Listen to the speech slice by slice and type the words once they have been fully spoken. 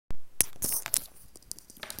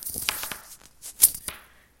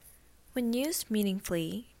When used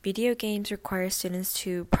meaningfully, video games require students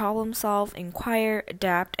to problem solve, inquire,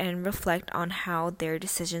 adapt, and reflect on how their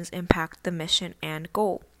decisions impact the mission and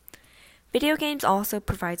goal. Video games also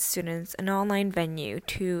provide students an online venue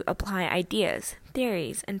to apply ideas,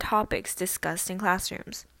 theories, and topics discussed in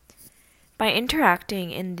classrooms. By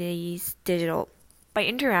interacting in these digital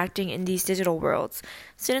worlds,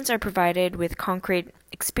 students are provided with concrete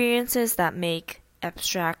experiences that make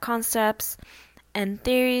abstract concepts and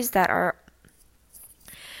theories that are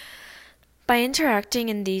By interacting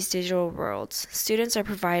in these digital worlds, students are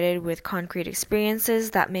provided with concrete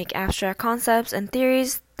experiences that make abstract concepts and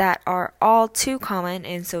theories that are all too common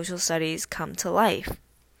in social studies come to life.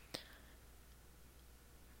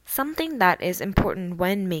 Something that is important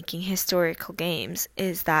when making historical games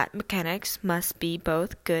is that mechanics must be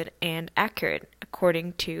both good and accurate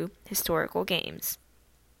according to historical games.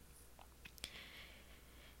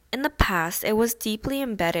 In the past, it was deeply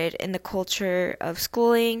embedded in the culture of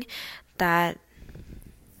schooling that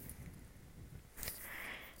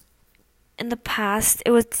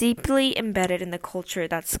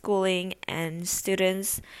schooling and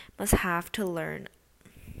students must have to learn.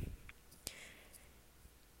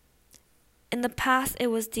 In the past, it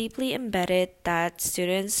was deeply embedded that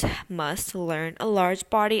students must learn a large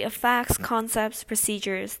body of facts, concepts,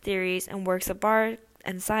 procedures, theories, and works of art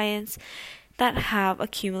and science that have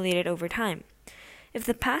accumulated over time. If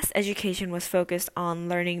the past education was focused on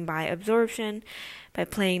learning by absorption, by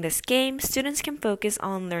playing this game, students can focus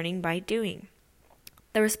on learning by doing.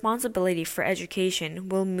 The responsibility for education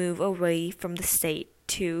will move away from the state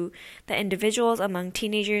to the individuals among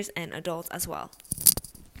teenagers and adults as well.